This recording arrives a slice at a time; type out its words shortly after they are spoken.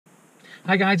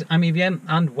Hi guys, I'm EVM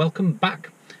and welcome back.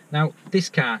 Now this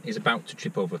car is about to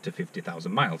trip over to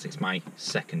 50,000 miles. It's my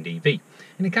second EV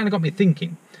and it kind of got me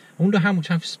thinking, I wonder how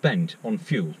much I've spent on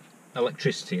fuel,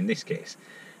 electricity in this case.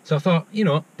 So I thought, you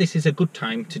know, this is a good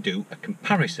time to do a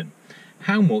comparison.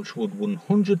 How much would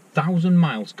 100,000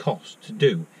 miles cost to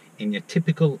do in your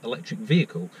typical electric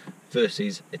vehicle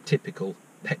versus a typical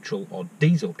petrol or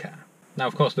diesel car? Now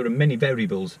of course there are many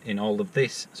variables in all of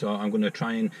this, so I'm going to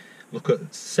try and look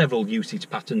at several usage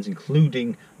patterns,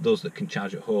 including those that can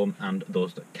charge at home and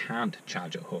those that can't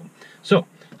charge at home. So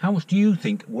how much do you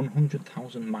think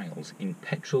 100,000 miles in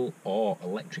petrol or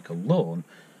electric alone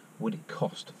would it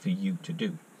cost for you to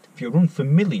do? If you're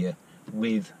unfamiliar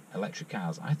with electric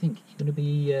cars, I think you're going to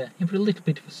be in for a little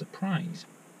bit of a surprise.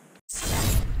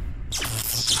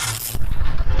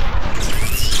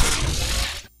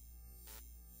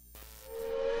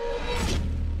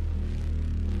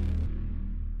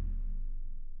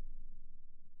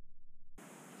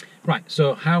 Right,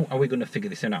 so how are we going to figure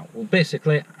this out? Well,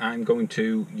 basically, I'm going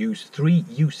to use three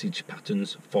usage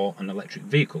patterns for an electric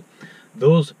vehicle.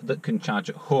 Those that can charge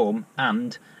at home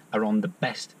and are on the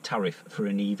best tariff for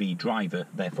an EV driver,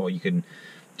 therefore you can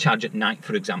charge at night,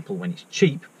 for example, when it's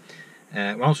cheap.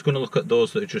 We're also going to look at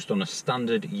those that are just on a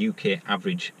standard UK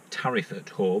average tariff at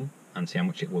home and see how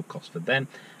much it will cost for them,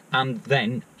 and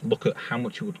then look at how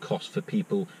much it would cost for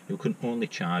people who can only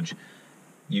charge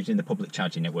using the public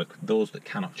charging network, those that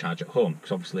cannot charge at home,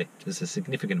 because obviously there's a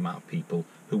significant amount of people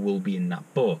who will be in that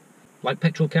boat. Like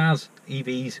petrol cars,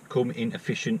 EVs come in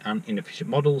efficient and inefficient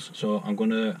models, so I'm going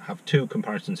to have two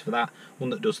comparisons for that, one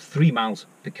that does 3 miles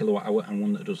per kilowatt hour and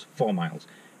one that does 4 miles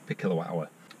per kilowatt hour.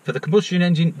 For the combustion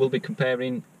engine, we'll be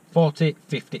comparing 40,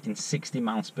 50 and 60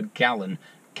 miles per gallon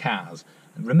cars.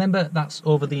 Remember, that's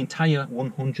over the entire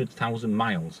 100,000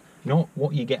 miles, not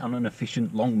what you get on an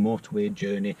efficient long motorway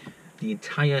journey, the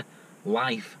entire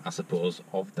life, I suppose,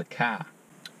 of the car.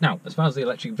 Now, as far as the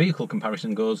electric vehicle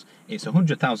comparison goes, it's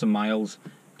 100,000 miles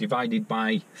divided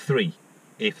by 3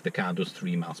 if the car does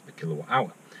 3 miles per kilowatt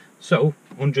hour. So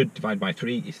 100 divided by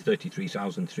 3 is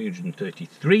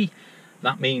 33,333.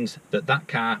 That means that that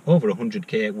car over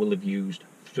 100k will have used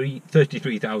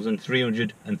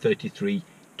 33,333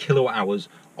 kilowatt hours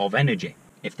of energy.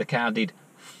 If the car did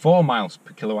 4 miles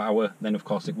per kilowatt hour, then of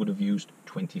course it would have used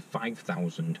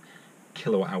 25,000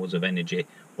 kilowatt hours of energy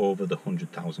over the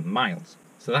 100,000 miles.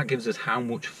 So that gives us how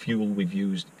much fuel we've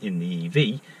used in the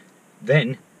EV.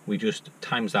 Then we just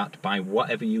times that by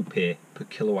whatever you pay per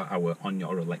kilowatt hour on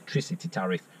your electricity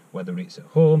tariff, whether it's at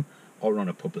home or on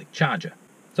a public charger.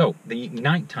 So the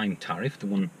nighttime tariff, the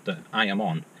one that I am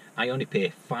on, I only pay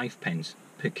 5 pence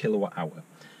per kilowatt hour.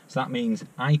 So that means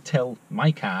I tell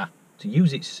my car to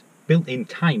use its built-in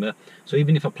timer, so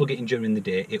even if I plug it in during the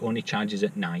day, it only charges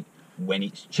at night when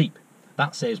it's cheap.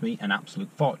 That saves me an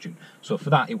absolute fortune. So for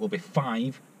that, it will be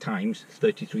 5 times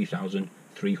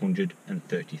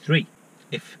 33,333.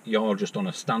 If you're just on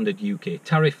a standard UK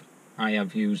tariff, I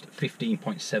have used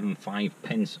 15.75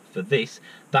 pence for this.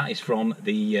 That is from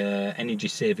the Energy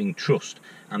Saving Trust,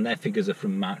 and their figures are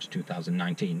from March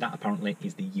 2019. That apparently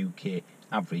is the UK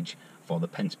average for the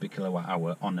pence per kilowatt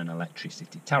hour on an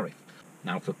electricity tariff.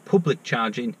 Now for public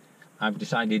charging, I've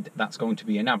decided that's going to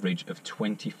be an average of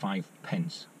 25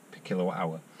 pence per kilowatt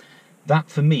hour. That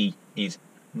for me is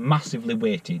massively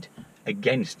weighted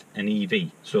against an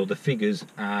EV, so the figures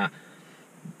are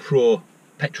pro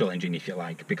petrol engine, if you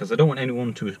like, because I don't want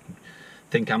anyone to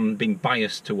think I'm being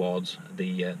biased towards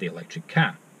the electric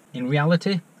car. In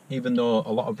reality, even though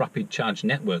a lot of rapid charge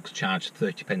networks charge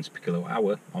 30 pence per kilowatt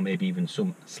hour, or maybe even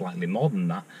some slightly more than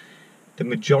that, the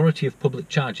majority of public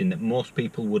charging that most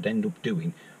people would end up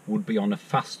doing would be on a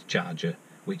fast charger,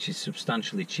 which is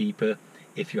substantially cheaper.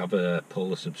 If you have a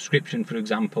Polar subscription, for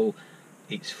example,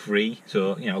 it's free.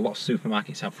 So, you know, a lot of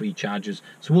supermarkets have free chargers.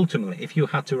 So ultimately, if you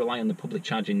had to rely on the public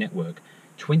charging network,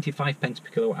 25 pence per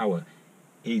kilowatt hour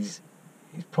is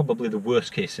probably the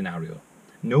worst case scenario.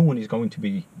 No one is going to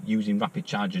be using rapid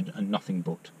charging and nothing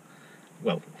but.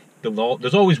 Well,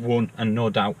 there's always one, and no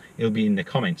doubt it'll be in the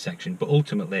comments section, but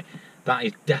ultimately that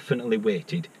is definitely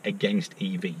weighted against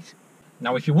EVs.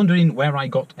 Now, if you're wondering where I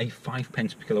got a 5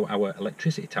 pence per kilowatt hour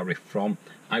electricity tariff from,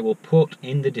 I will put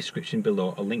in the description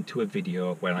below a link to a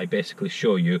video where I basically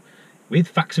show you, with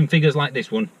facts and figures like this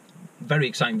one, very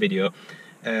exciting video,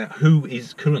 who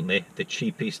is currently the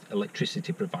cheapest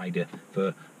electricity provider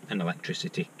for an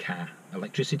electricity car,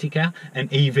 an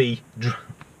EV.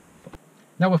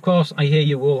 Now, of course, I hear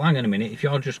you, well, hang on a minute, if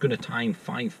you're just going to time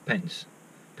 5 pence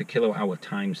per kilowatt hour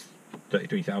times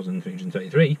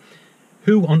 33,333,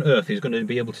 who on earth is going to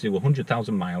be able to do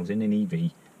 100,000 miles in an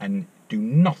EV and do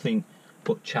nothing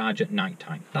but charge at night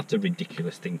time. That's a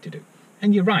ridiculous thing to do.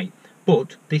 And you're right,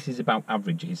 but this is about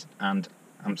averages, and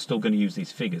I'm still going to use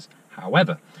these figures.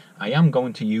 However, I am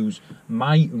going to use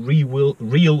my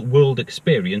real world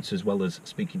experience, as well as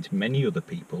speaking to many other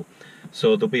people.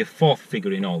 So there'll be a fourth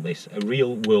figure in all this, a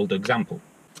real world example.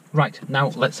 Right, now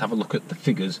let's have a look at the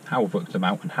figures, how I've worked them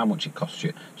out, and how much it costs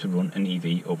you to run an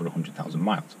EV over 100,000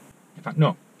 miles. In fact,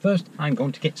 no, first I'm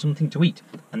going to get something to eat,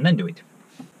 and then do it.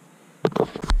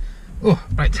 Oh,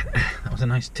 right, that was a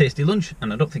nice tasty lunch,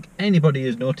 and I don't think anybody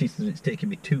has noticed that it's taken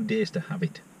me 2 days to have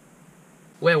it.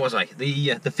 Where was I?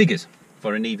 The figures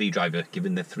for an EV driver,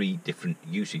 given the 3 different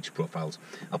usage profiles.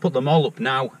 I'll put them all up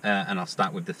now, and I'll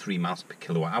start with the 3 miles per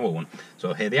kilowatt hour one.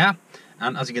 So here they are,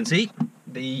 and as you can see,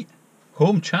 the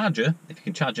home charger, if you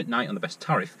can charge at night on the best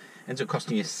tariff, ends up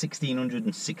costing you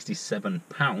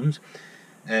 £1,667.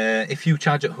 If you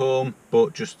charge at home,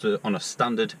 but just on a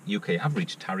standard UK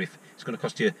average tariff, it's going to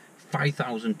cost you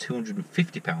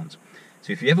 £5,250.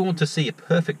 So if you ever want to see a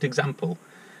perfect example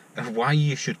of why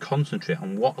you should concentrate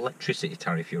on what electricity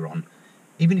tariff you're on,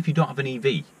 even if you don't have an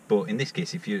EV, but in this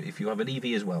case if you have an EV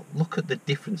as well, look at the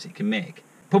difference it can make.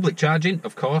 Public charging,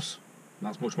 of course,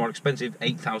 that's much more expensive,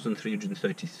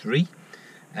 £8,333.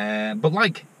 But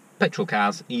like petrol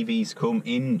cars, EVs come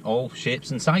in all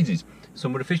shapes and sizes.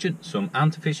 Some are efficient, some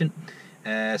aren't efficient.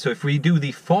 So if we do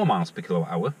the 4 miles per kilowatt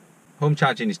hour, home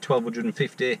charging is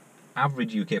 £1,250.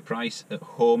 Average UK price at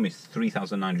home is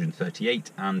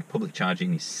 £3,938, and public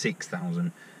charging is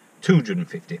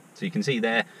 £6,250. So you can see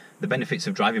there the benefits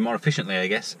of driving more efficiently, I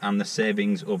guess, and the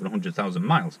savings over 100,000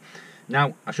 miles.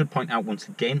 Now, I should point out once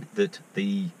again that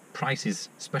the prices,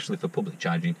 especially for public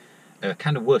charging, are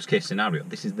kind of worst case scenario.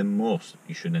 This is the most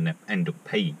you should end up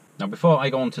paying. Now, before I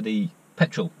go on to the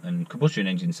petrol and combustion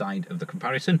engine side of the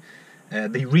comparison,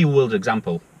 the real world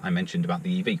example I mentioned about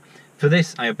the EV. For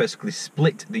this, I have basically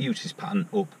split the usage pattern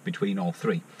up between all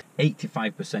 3.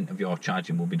 85% of your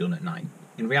charging will be done at night.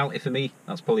 In reality, for me,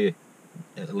 that's probably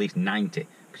at least 90,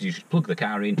 because you just plug the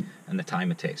car in and the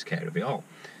timer takes care of it all.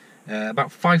 About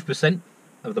 5%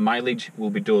 of the mileage will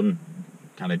be done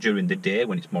kind of during the day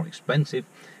when it's more expensive,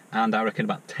 and I reckon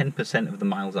about 10% of the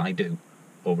miles I do,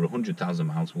 over 100,000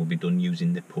 miles, will be done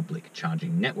using the public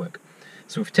charging network.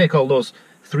 So if we take all those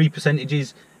 3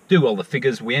 percentages, do all the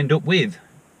figures, we end up with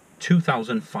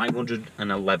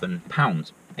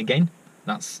 £2,511. Again,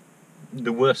 that's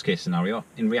the worst case scenario.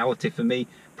 In reality, for me,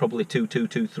 probably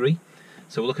 2,223.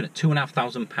 So we're looking at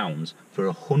 £2,500 for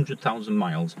 100,000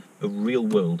 miles of real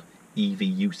world EV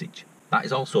usage. That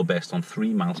is also based on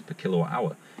 3 miles per kilowatt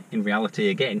hour. In reality,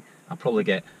 again, I'll probably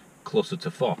get closer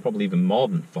to 4, probably even more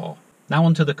than 4. Now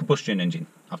onto the combustion engine.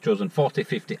 I've chosen 40,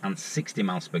 50 and 60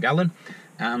 miles per gallon,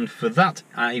 and for that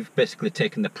I've basically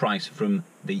taken the price from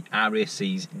the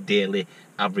RAC's daily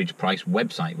average price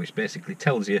website, which basically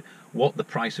tells you what the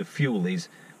price of fuel is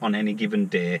on any given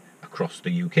day across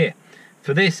the UK.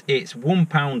 For this, it's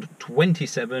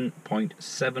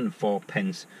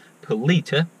 £1.27.74 per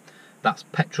litre. That's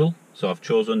petrol, so I've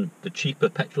chosen the cheaper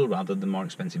petrol rather than more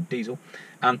expensive diesel.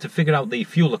 And to figure out the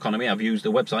fuel economy, I've used a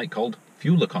website called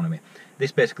Fuel Economy.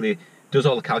 This basically does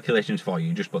all the calculations for you.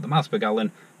 You just put the miles per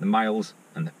gallon, the miles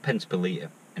and the pence per litre,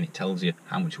 and it tells you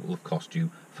how much it will have cost you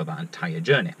for that entire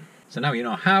journey. So now you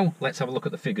know how, let's have a look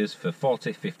at the figures for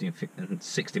 40, 50 and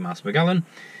 60 miles per gallon.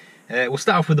 We'll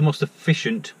start off with the most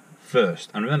efficient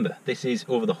first, and remember, this is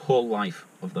over the whole life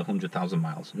of the 100,000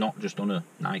 miles, not just on a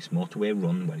nice motorway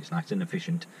run where it's nice and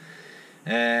efficient.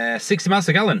 60 miles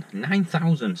per gallon,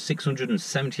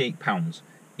 £9,678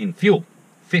 in fuel.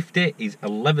 50 is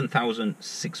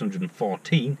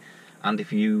 11,614, and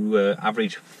if you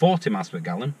average 40 miles per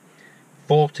gallon,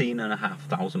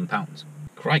 £14,500.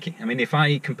 Crikey! I mean, if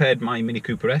I compared my Mini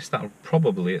Cooper S, that would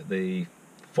probably at the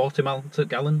 40 miles per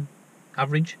gallon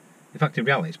average. In fact, in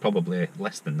reality, it's probably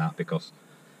less than that because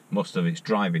most of its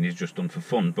driving is just done for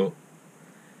fun. But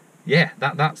yeah,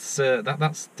 that's a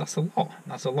lot.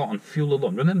 That's a lot on fuel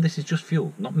alone. Remember, this is just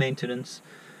fuel, not maintenance,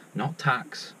 not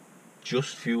tax,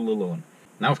 just fuel alone.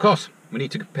 Now, of course, we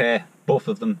need to compare both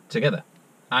of them together.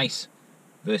 ICE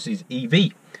versus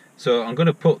EV. So I'm going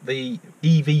to put the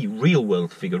EV real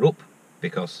world figure up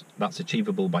because that's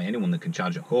achievable by anyone that can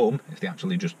charge at home if they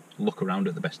actually just look around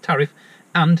at the best tariff,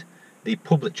 and the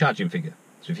public charging figure.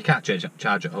 So if you can't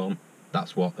charge at home,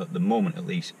 that's what, at the moment at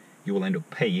least, you will end up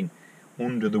paying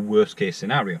under the worst case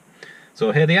scenario.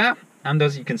 So here they are, and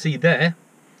as you can see there,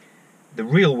 the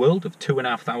real world of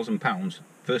 £2,500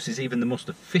 versus even the most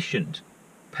efficient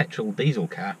petrol diesel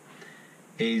car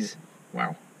is,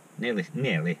 wow,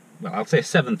 nearly, well, I'll say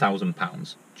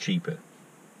 £7,000 cheaper.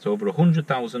 So over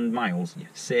 100,000 miles, you're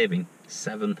saving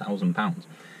 £7,000.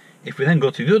 If we then go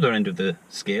to the other end of the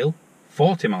scale,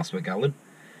 40 miles per gallon,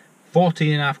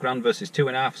 14.5 grand versus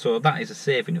 2.5, so that is a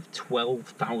saving of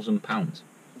 £12,000.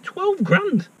 12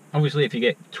 grand! Obviously, if you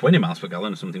get 20 miles per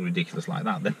gallon or something ridiculous like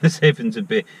that, then the savings would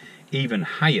be even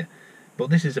higher. But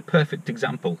this is a perfect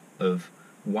example of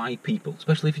why people,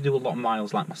 especially if you do a lot of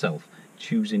miles like myself,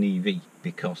 choose an EV,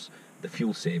 because the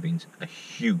fuel savings are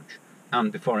huge.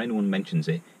 And before anyone mentions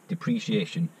it,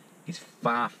 depreciation is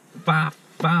far, far,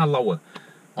 far lower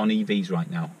on EVs right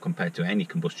now compared to any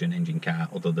combustion engine car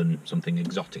other than something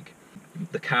exotic.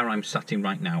 The car I'm sat in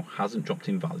right now hasn't dropped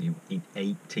in value in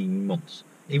 18 months.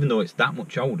 Even though it's that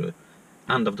much older,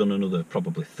 and I've done another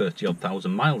probably 30-odd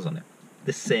thousand miles on it,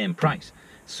 the same price.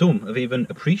 Some have even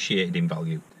appreciated in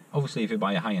value. Obviously, if you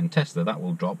buy a high-end Tesla, that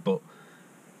will drop, but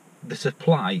the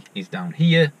supply is down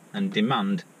here and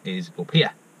demand is up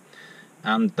here.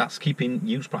 And that's keeping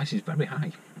used prices very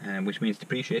high, which means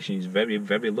depreciation is very,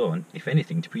 very low. And if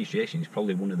anything, depreciation is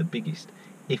probably one of the biggest,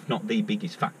 if not the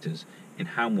biggest factors in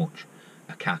how much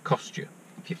a car costs you,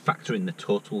 if you factor in the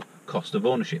total cost of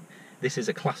ownership. This is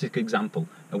a classic example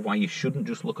of why you shouldn't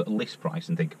just look at a list price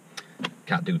and think,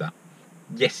 can't do that.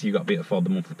 Yes, you've got to be able to afford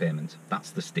the monthly payments. That's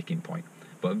the sticking point.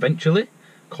 But eventually,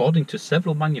 according to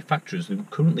several manufacturers who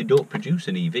currently don't produce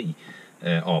an EV,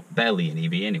 or barely an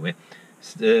EV anyway,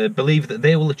 believe that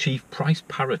they will achieve price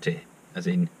parity, as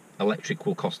in electric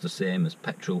will cost the same as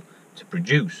petrol to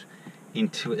produce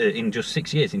in just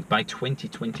 6 years, by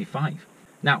 2025.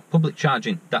 Now, public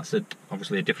charging, that's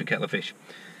obviously a different kettle of fish.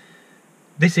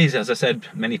 This is, as I said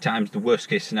many times, the worst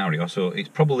case scenario, so it's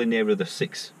probably nearer the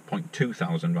 6.2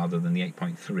 thousand rather than the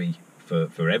 8.3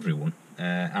 for everyone.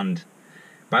 And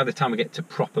by the time we get to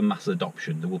proper mass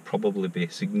adoption, there will probably be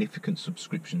significant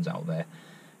subscriptions out there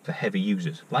for heavy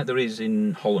users, like there is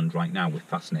in Holland right now with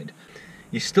Fastned.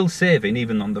 You're still saving,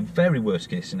 even on the very worst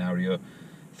case scenario,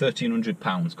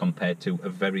 £1,300 compared to a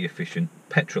very efficient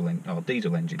petrol or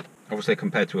diesel engine. Obviously,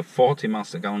 compared to a 40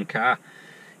 miles per gallon car,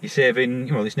 you're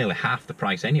saving, well, it's nearly half the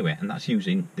price anyway, and that's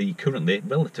using the currently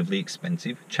relatively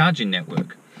expensive charging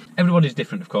network. Everybody's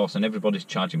different, of course, and everybody's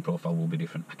charging profile will be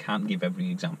different. I can't give every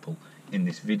example in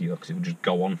this video because it would just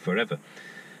go on forever.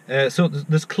 So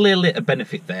there's clearly a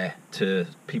benefit there to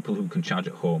people who can charge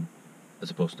at home, as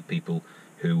opposed to people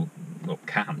who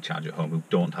can't charge at home, who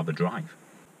don't have a drive.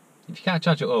 If you can't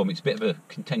charge at home, it's a bit of a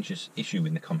contentious issue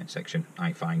in the comment section,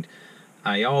 I find.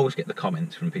 I always get the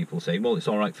comments from people saying, well, it's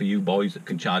alright for you boys that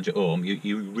can charge at home,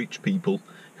 you rich people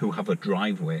who have a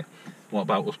driveway. What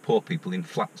about us poor people in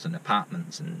flats and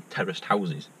apartments and terraced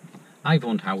houses? I've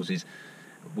owned houses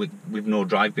with no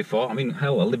drive before. I mean,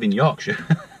 hell, I live in Yorkshire.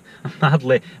 I'm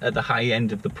hardly at the high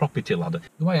end of the property ladder.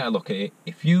 The way I look at it,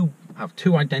 if you have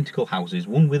two identical houses,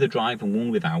 one with a drive and one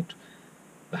without,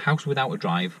 the house without a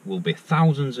drive will be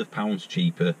thousands of pounds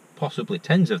cheaper, possibly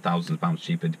tens of thousands of pounds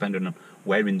cheaper, depending on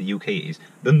where in the UK it is,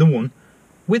 than the one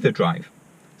with a drive.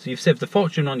 So you've saved a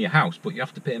fortune on your house, but you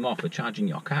have to pay more for charging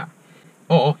your car.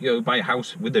 Or you buy a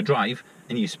house with a drive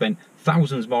and you spend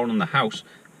thousands more on the house,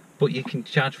 but you can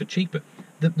charge for cheaper.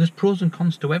 There's pros and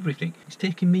cons to everything. It's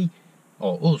taken me,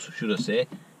 or us should I say,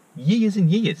 years and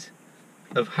years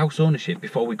of house ownership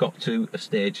before we got to a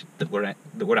stage that we're at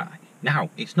now.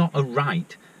 It's not a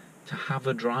right to have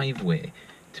a driveway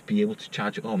to be able to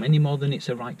charge at home any more than it's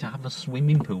a right to have a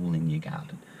swimming pool in your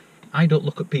garden. I don't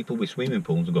look at people with swimming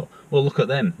pools and go, well, look at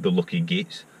them, the lucky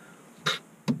gits.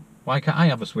 Why can't I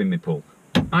have a swimming pool?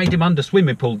 I demand a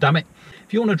swimming pool, damn it.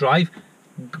 If you want to drive,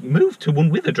 move to one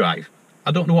with a drive.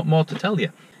 I don't know what more to tell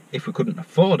you. If we couldn't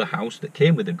afford a house that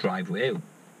came with a driveway,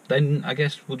 then I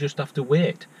guess we'll just have to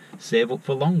wait, save up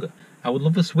for longer. I would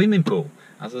love a swimming pool,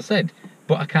 as I said,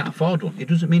 but I can't afford one. It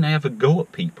doesn't mean I have a go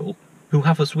at people who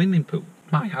have a swimming pool.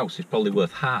 My house is probably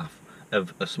worth half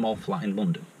of a small flat in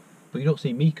London, but you don't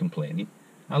see me complaining.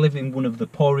 I live in one of the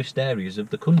poorest areas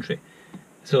of the country,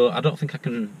 so I don't think I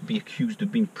can be accused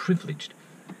of being privileged.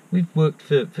 We've worked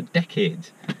for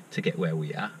decades to get where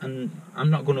we are, and I'm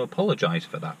not going to apologise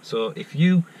for that. So if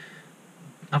you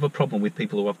have a problem with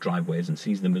people who have driveways and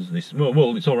sees them as this,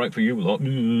 well, it's alright for you lot,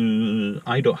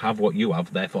 I don't have what you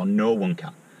have, therefore no one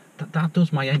can. That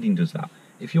does my head in, does that.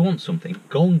 If you want something,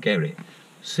 go and get it.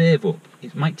 Save up.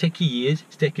 It might take you years,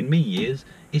 it's taken me years,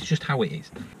 it's just how it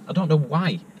is. I don't know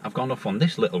why I've gone off on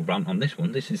this little rant on this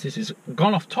one. This is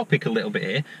gone off topic a little bit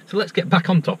here, so let's get back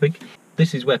on topic.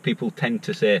 This is where people tend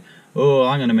to say, oh,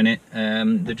 hang on a minute,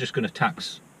 they're just going to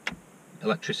tax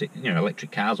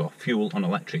electric cars or fuel on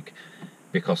electric,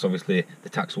 because obviously the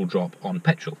tax will drop on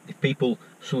petrol. If people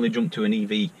suddenly jump to an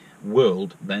EV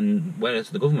world, then where is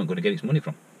the government going to get its money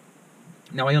from?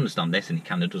 Now, I understand this, and it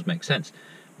kind of does make sense,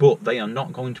 but they are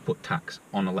not going to put tax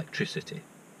on electricity.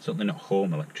 certainly not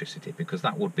home electricity, because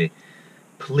that would be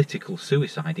political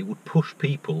suicide. It would push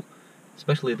people,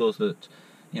 especially those that,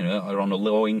 you know, are on a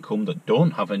low income that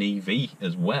don't have an EV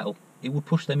as well. It would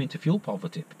push them into fuel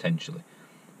poverty potentially,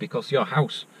 because your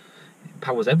house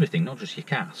powers everything, not just your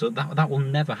car. So that will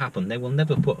never happen. They will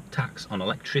never put a tax on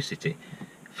electricity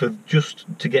for just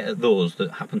to get at those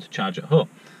that happen to charge at home.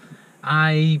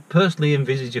 I personally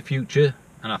envisage a future,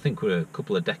 and I think we're a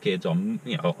couple of decades or,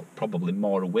 you know, probably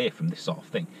more away from this sort of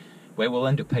thing, where we'll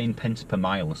end up paying pence per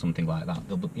mile or something like that.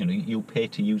 You know, you'll pay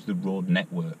to use the road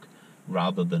network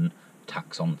rather than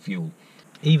tax on fuel.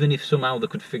 Even if somehow they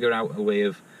could figure out a way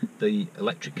of the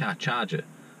electric car charger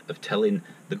of telling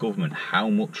the government how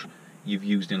much you've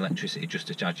used in electricity just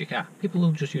to charge your car, people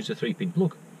will just use a 3-pin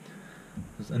plug,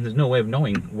 and there's no way of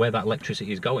knowing where that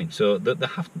electricity is going. So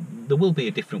there will be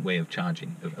a different way of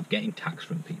charging, of getting tax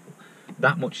from people.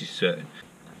 That much is certain.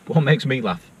 What makes me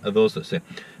laugh are those that say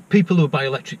people who buy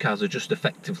electric cars are just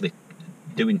effectively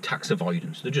doing tax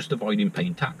avoidance. They're just avoiding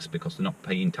paying tax because they're not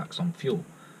paying tax on fuel.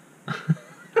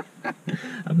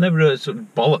 I've never heard such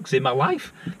bollocks in my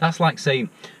life. That's like saying,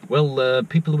 well,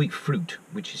 people who eat fruit,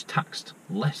 which is taxed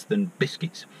less than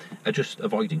biscuits, are just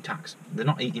avoiding tax. They're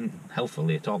not eating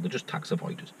healthily at all, they're just tax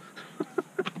avoiders.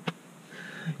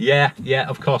 Yeah,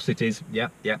 of course it is. Yeah.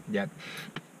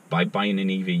 By buying an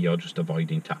EV, you're just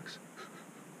avoiding tax.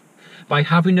 By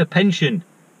having a pension,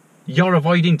 you're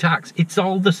avoiding tax. It's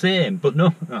all the same. But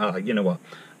no, you know what?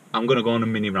 I'm going to go on a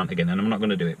mini rant again, and I'm not going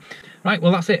to do it. Right,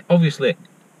 well, that's it. Obviously,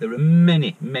 there are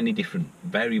many different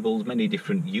variables, many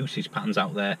different usage patterns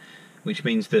out there, which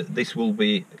means that this will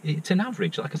be, it's an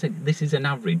average. Like I said, this is an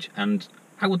average, and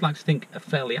I would like to think a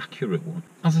fairly accurate one.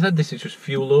 As I said, this is just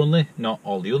fuel only, not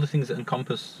all the other things that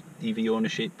encompass EV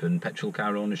ownership and petrol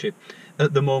car ownership.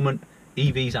 At the moment,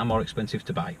 EVs are more expensive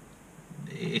to buy.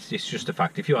 It's just a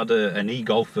fact. If you had an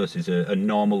e-Golf versus a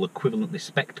normal equivalently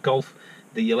spec'd Golf,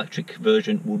 the electric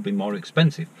version would be more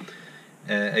expensive.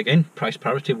 Again, price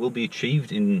parity will be achieved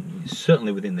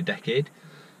certainly within the decade.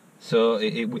 So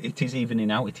it is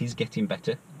evening out, it is getting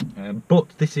better. But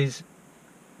this is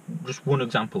just one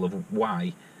example of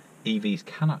why EVs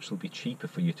can actually be cheaper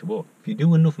for you to own. If you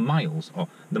do enough miles, or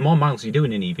the more miles you do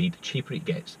in an EV, the cheaper it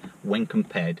gets when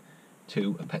compared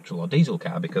to a petrol or diesel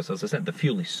car, because as I said, the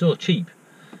fuel is so cheap,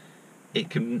 it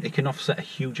can offset a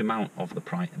huge amount of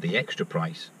the extra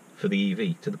price for the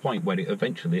EV, to the point where it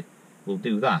eventually will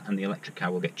do that and the electric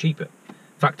car will get cheaper.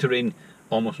 Factor in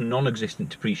almost non-existent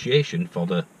depreciation for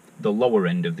the lower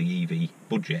end of the EV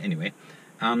budget anyway,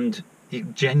 and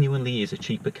it genuinely is a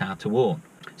cheaper car to own.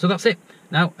 So that's it.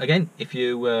 Now again, if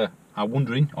you are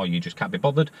wondering, or you just can't be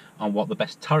bothered on what the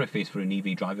best tariff is for an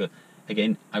EV driver,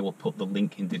 again, I will put the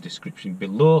link in the description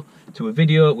below to a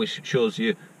video which shows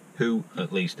you who,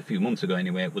 at least a few months ago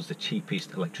anyway, was the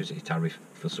cheapest electricity tariff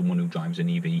for someone who drives an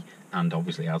EV and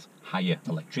obviously has higher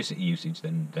electricity usage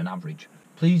than average.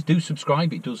 Please do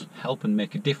subscribe, it does help and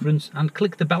make a difference, and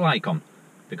click the bell icon,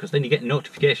 because then you get a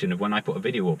notification of when I put a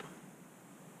video up.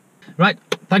 Right,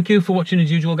 thank you for watching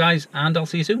as usual, guys, and I'll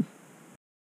see you soon.